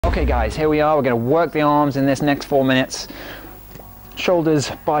Okay guys, here we are. We're going to work the arms in this next 4 minutes. Shoulders,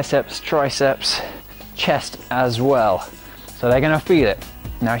 biceps, triceps, chest as well. So they're going to feel it.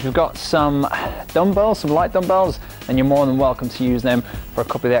 Now if you've got some dumbbells, some light dumbbells, then you're more than welcome to use them for a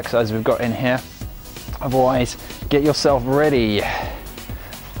couple of the exercises we've got in here. Otherwise, get yourself ready.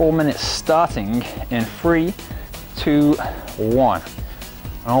 4 minutes starting in 3, 2, 1.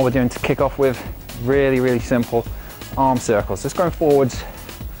 And all we're doing to kick off with, really simple arm circles. Just going forwards.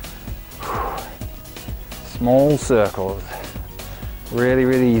 Small circles.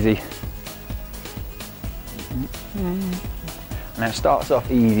 Really easy. And it starts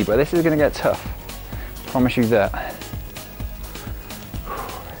off easy, but this is going to get tough. Promise you that.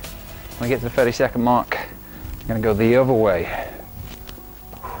 When we get to the 30-second mark, I'm going to go the other way.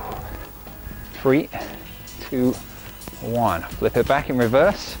 3, 2, 1. Flip it back in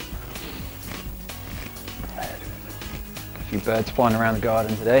reverse. A few birds flying around the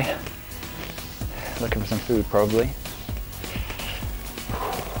garden today. Looking for some food probably.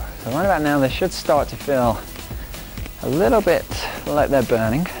 So right about now they should start to feel a little bit like they're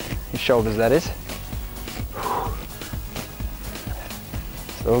burning. Your shoulders, that is.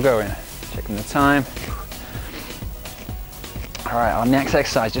 Still going. Checking the time. Alright, our next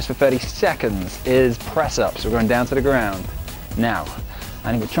exercise just for 30 seconds is press-ups. We're going down to the ground. Now,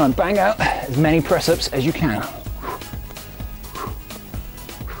 I'm going to try and bang out as many press-ups as you can.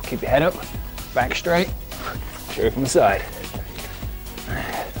 Keep your head up, back straight, show it from the side.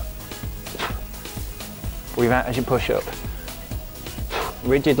 Breathe out as you push up.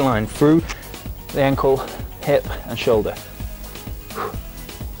 Rigid line through the ankle, hip and shoulder.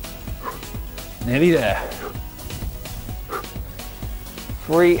 Nearly there.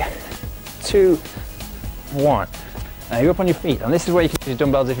 3, 2, 1. Now you're up on your feet, and this is where you can use your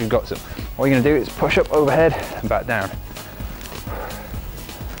dumbbells if you've got some. What you're going to do is push up overhead and back down.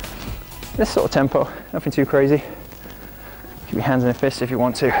 This sort of tempo, nothing too crazy. Keep your hands in a fist if you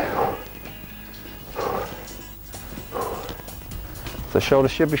want to. The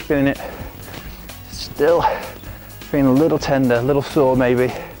shoulders should be feeling it. Still feeling a little tender, a little sore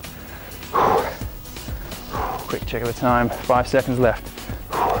maybe. Quick check of the time, 5 seconds left.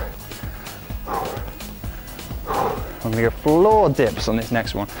 I'm going to go floor dips on this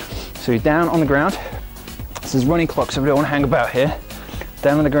next one. So you're down on the ground. This is running clock, so we don't want to hang about here.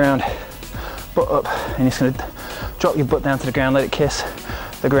 Down on the ground, butt up, and you're just going to drop your butt down to the ground, let it kiss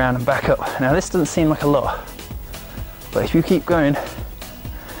the ground and back up. Now this doesn't seem like a lot, but if you keep going,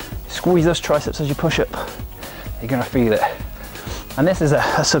 squeeze those triceps as you push up, you're going to feel it. And this is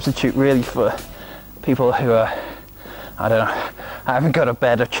a substitute really for people who are, I don't know, haven't got a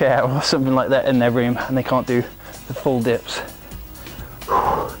bed or chair or something like that in their room and they can't do the full dips.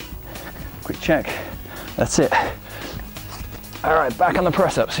 Quick check, that's it. All right, back on the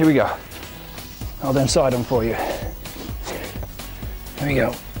press ups, here we go. I'll then side on for you. Here we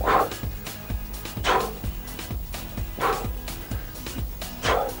go.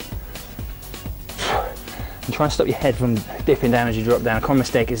 And try and stop your head from dipping down as you drop down. A common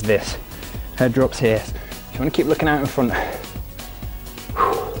mistake is this. Head drops here. So you want to keep looking out in front.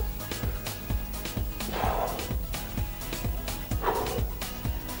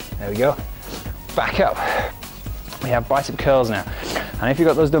 There we go. Back up. We have bicep curls now. And if you've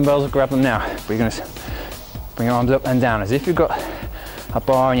got those dumbbells, grab them now. We're going to bring your arms up and down as if you've got a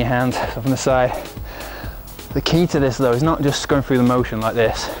bar in your hand up on the side. The key to this though is not just going through the motion like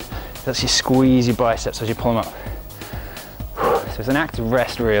this. It's actually squeeze your biceps as you pull them up. So it's an active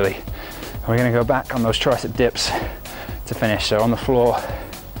rest really. And we're going to go back on those tricep dips to finish. So on the floor,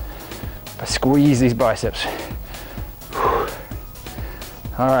 squeeze these biceps.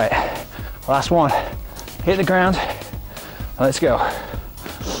 All right, last one. Hit the ground. Let's go.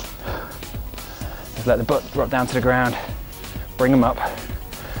 Just let the butt drop down to the ground. Bring them up.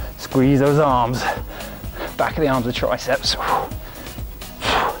 Squeeze those arms. Back of the arms, the triceps.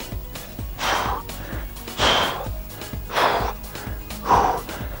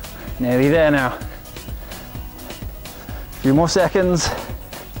 Nearly there now. A few more seconds.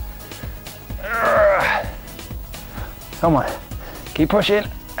 Come on, keep pushing.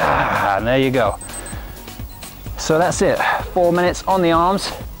 And there you go. So that's it, 4 minutes on the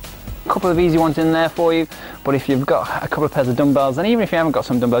arms. A couple of easy ones in there for you, but if you've got a couple of pairs of dumbbells, and even if you haven't got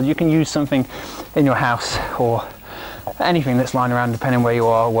some dumbbells, you can use something in your house or anything that's lying around depending where you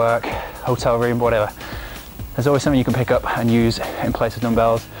are, work, hotel room, whatever. There's always something you can pick up and use in place of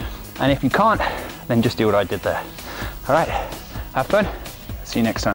dumbbells. And if you can't, then just do what I did there. All right, have fun. See you next time.